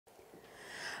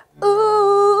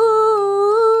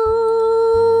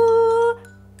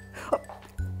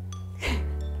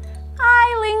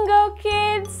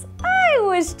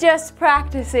just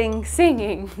practicing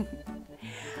singing.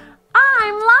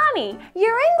 I'm Loni,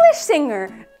 your English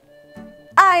singer.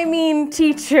 I mean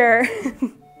teacher.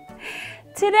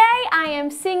 Today I am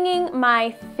singing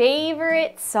my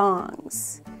favorite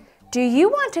songs. Do you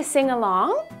want to sing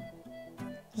along?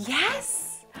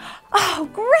 Yes? Oh,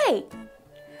 great!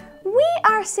 We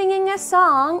are singing a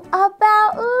song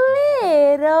about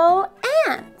little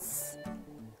ants.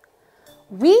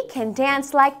 We can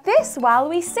dance like this while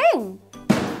we sing.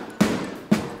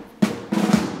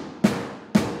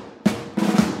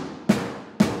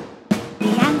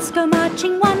 The ants go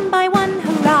marching one by one,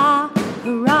 hurrah,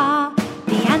 hurrah.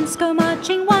 The ants go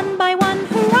marching one by one,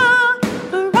 hurrah,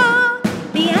 hurrah.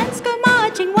 The ants go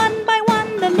marching one by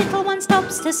one. The little one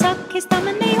stops to suck his thumb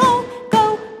and they all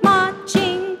go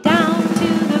marching down to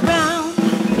the ground.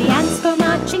 The ants go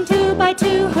marching two by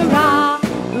two, hurrah,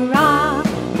 hurrah.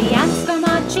 The ants go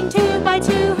marching two by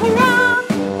two, hurrah,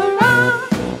 hurrah.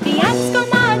 The ants go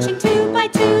marching two by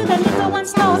two. The little one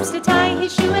stops to tie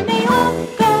his shoe and they all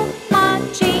go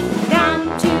marching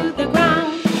down to the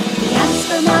ground. The ants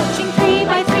go marching three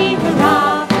by three,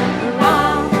 hurrah,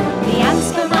 hurrah. The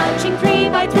ants go marching three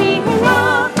by three,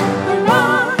 hurrah,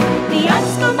 hurrah. The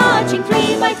ants go marching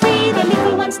three by three. The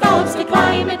little one stops to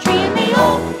climb a tree and they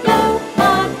all go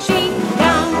marching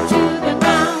down to the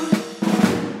ground.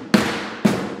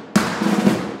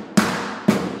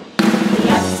 The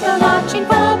ants go marching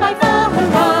four by four,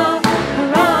 hurrah,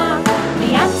 hurrah. The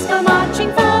ants go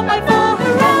marching four by four,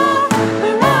 hurrah,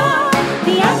 hurrah.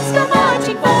 The ants go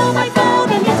marching four by four.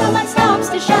 The little one stops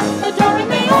to shut the door and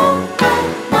they all go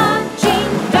marching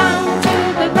down to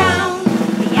the ground.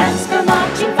 The ants go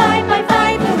marching five by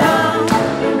five, hurrah,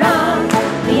 hurrah.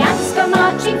 The ants go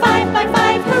marching five by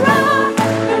five, hurrah,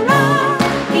 hurrah.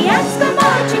 The ants go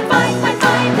marching five by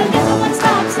five. The little one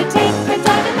stops to take her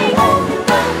dive and they all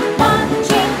go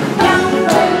marching down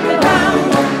to the ground.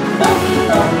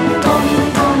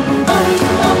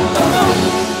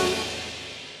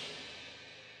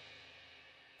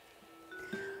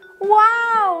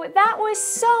 Wow, that was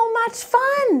so much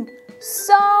fun!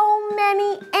 So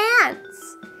many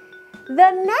ants!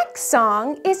 The next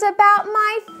song is about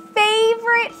my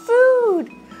favorite food,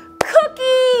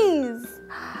 cookies!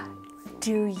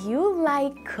 Do you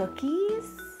like cookies?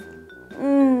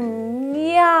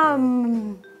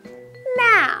 Yum!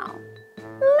 Now,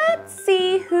 let's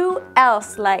see who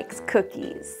else likes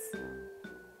cookies.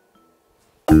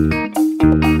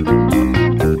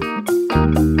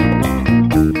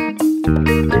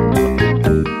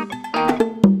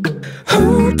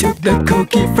 Who took the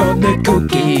cookie from the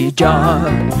cookie jar?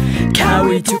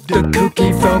 Cowie took the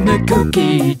cookie from the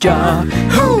cookie jar.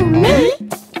 Who, me?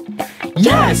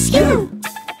 Yes, you!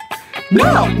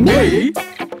 Not me!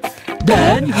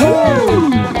 Then who?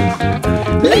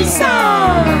 Lisa!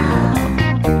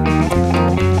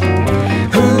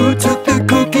 Who took the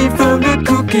cookie from the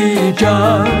cookie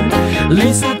jar?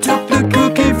 Lisa took the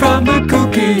cookie from the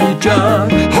cookie jar.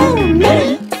 Who,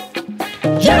 me?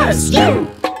 Yes, you!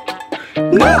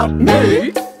 Not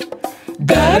me!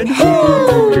 Then who?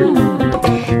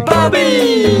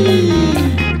 Bobby!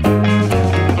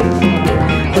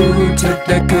 Who took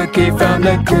the cookie from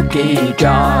the cookie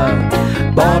jar?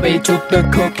 Bobby took the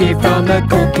cookie from the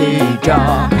cookie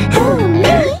jar. Who,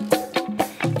 me?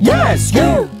 Yes,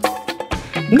 you!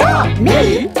 Not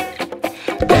me!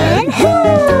 Then who?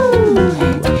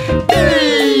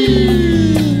 Billy!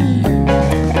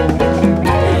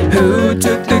 Who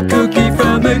took the cookie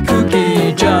from the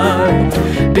cookie jar?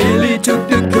 Billy took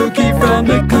the cookie from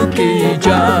the cookie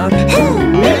jar. Who,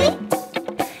 me?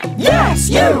 Yes,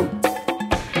 you!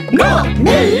 Not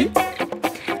me!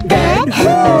 Then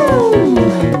who?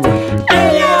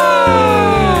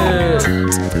 Elliot!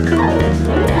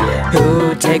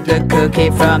 Who took the cookie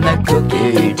from the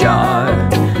cookie jar?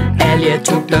 Elliot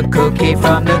took the cookie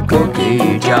from the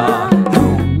cookie jar.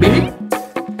 Who, me?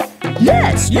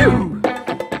 Yes, you!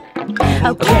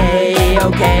 Okay,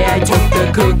 I took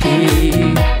the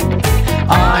cookie.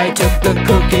 I took the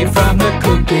cookie from the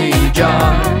cookie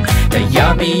jar. The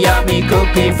yummy, yummy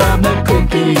cookie from the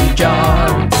cookie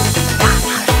jar.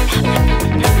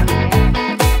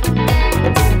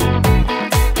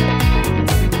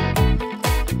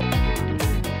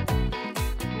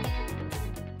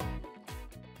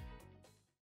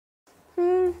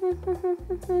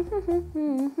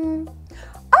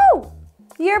 Oh,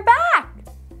 you're back!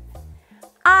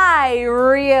 I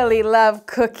really love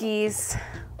cookies,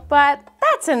 but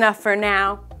that's enough for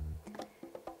now.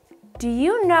 Do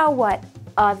you know what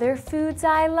other foods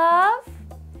I love?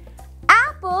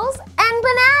 Apples and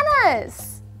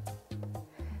bananas!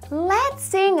 Let's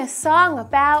sing a song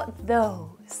about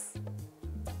those.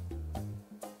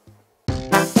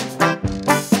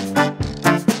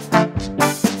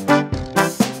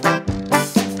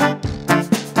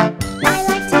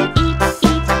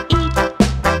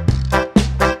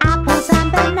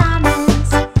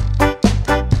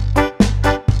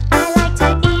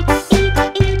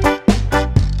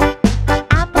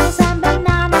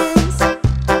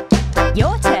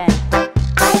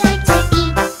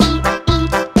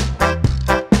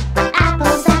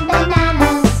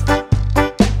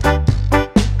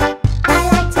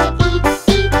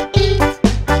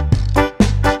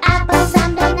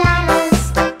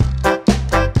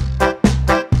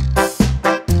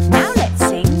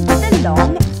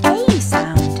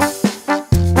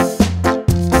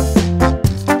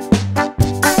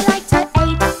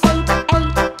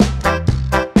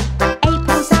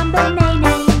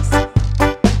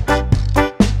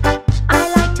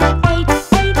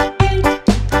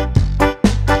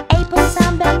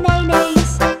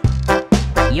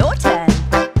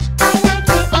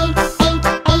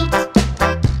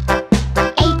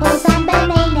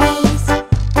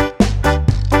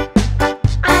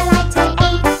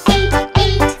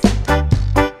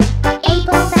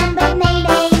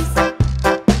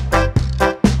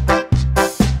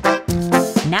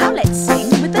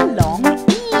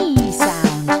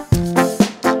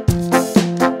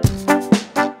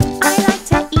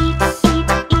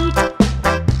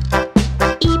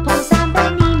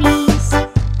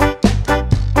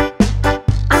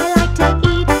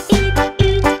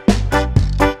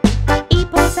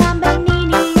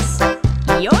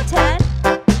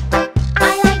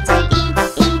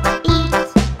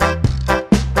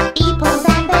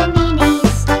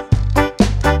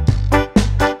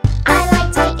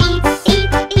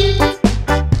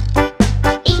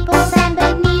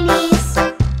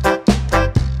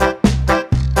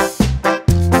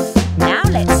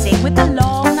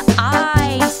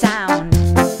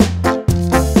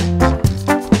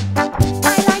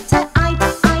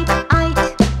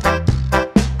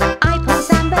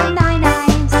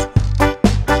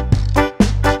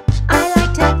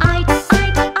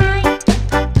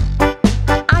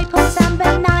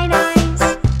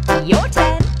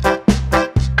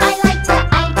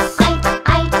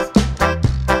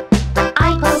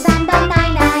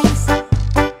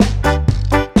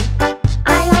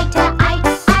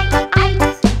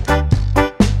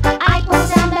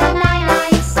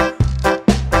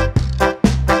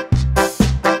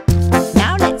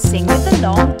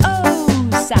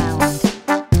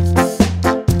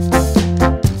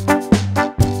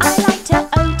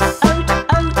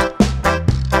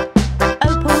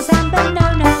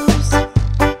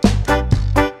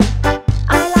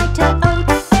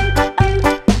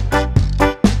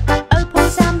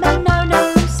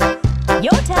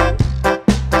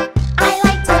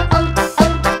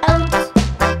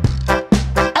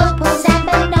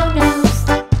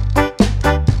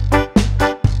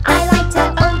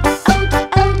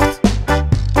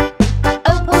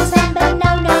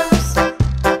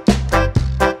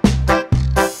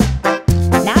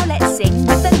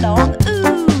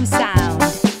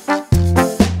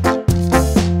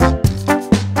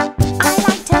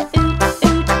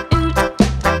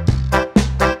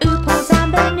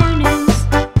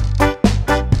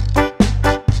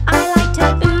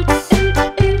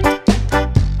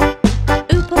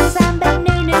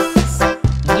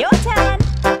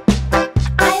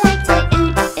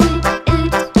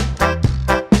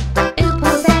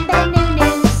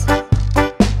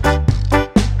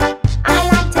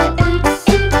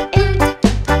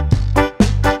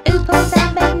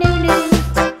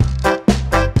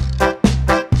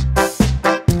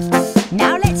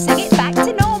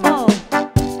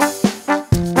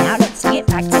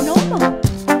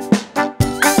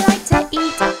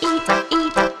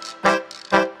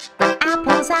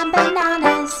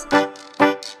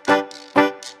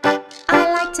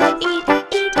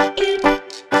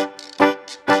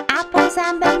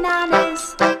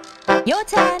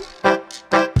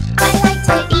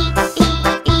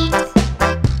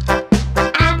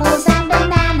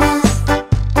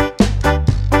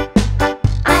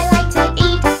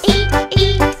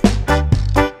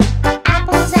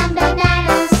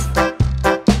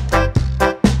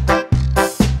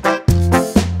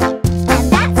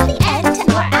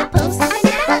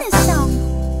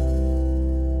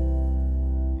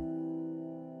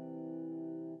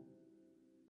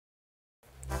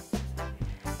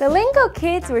 The Lingo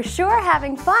kids were sure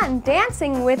having fun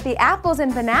dancing with the apples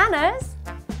and bananas.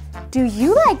 Do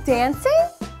you like dancing?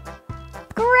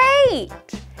 Great!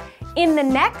 In the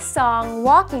next song,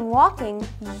 Walking, Walking,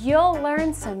 you'll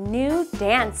learn some new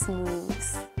dance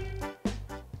moves.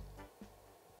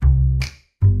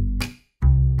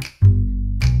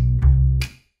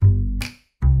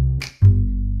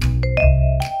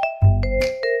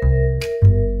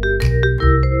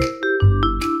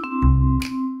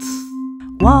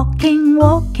 Walking,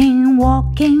 walking,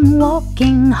 walking,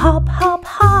 walking, hop, hop,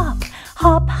 hop,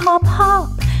 hop, hop, hop.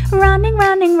 Running,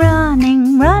 running,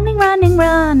 running, running, running,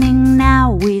 running.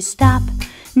 Now we stop,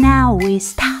 now we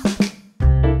stop.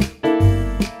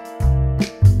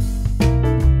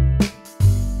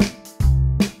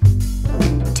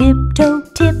 Tiptoe,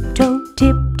 tiptoe,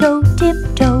 tiptoe,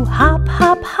 tiptoe, hop,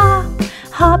 hop, hop,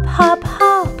 hop, hop,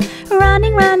 hop.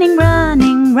 Running, running,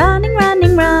 running, running,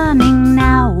 running, running.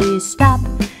 Now we stop,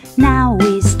 now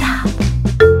we stop.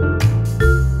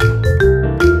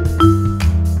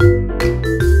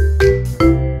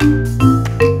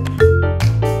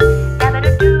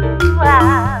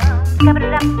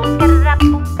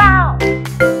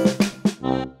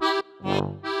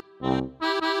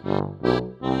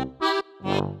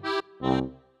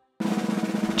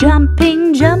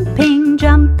 Jumping, jumping,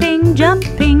 jumping,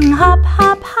 jumping, hop,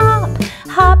 hop, hop,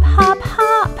 hop, hop,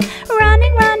 hop.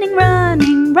 Running, running,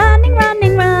 running, running,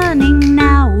 running, running.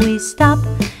 Now we stop,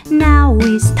 now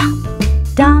we stop.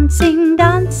 Dancing,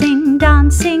 dancing,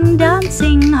 dancing,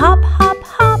 dancing, hop, hop,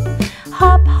 hop,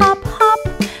 hop, hop, hop.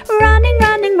 Running,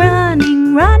 running,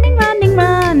 running, running, running,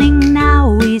 running.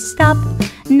 Now we stop,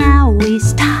 now we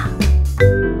stop.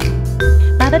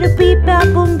 Ba-ba-da-beep,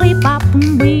 ba-boom, beep,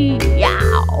 ba-boom, beep, yow.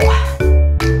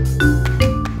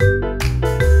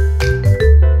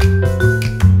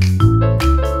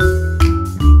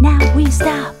 Now we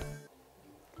stop.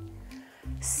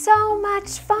 So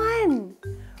much fun!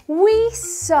 We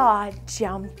saw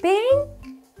jumping,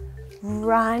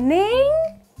 running,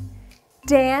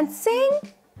 dancing,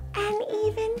 and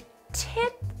even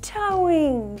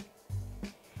tiptoeing.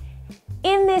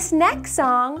 In this next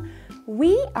song,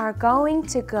 we are going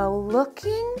to go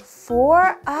looking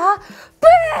for a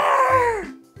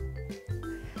bear!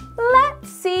 Let's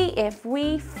see if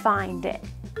we find it.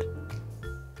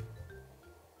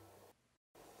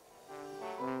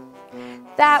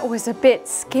 That was a bit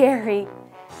scary.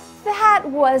 That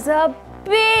was a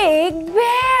big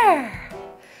bear.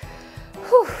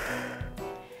 Whew.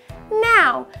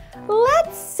 Now,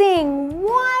 let's sing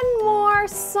one more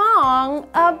song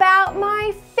about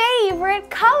my favorite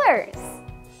colors.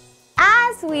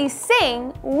 As we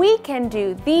sing, we can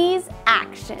do these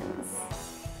actions.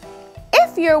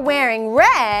 If you're wearing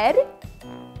red,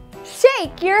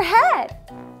 shake your head.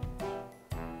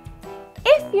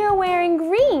 If you're wearing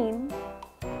green,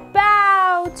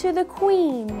 bow to the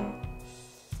queen.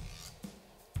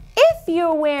 If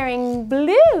you're wearing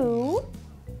blue,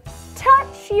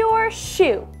 touch your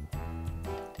shoe.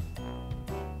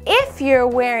 If you're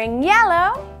wearing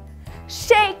yellow,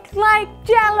 shake like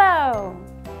Jell-O.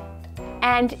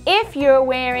 And if you're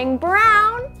wearing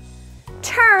brown,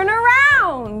 turn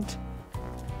around.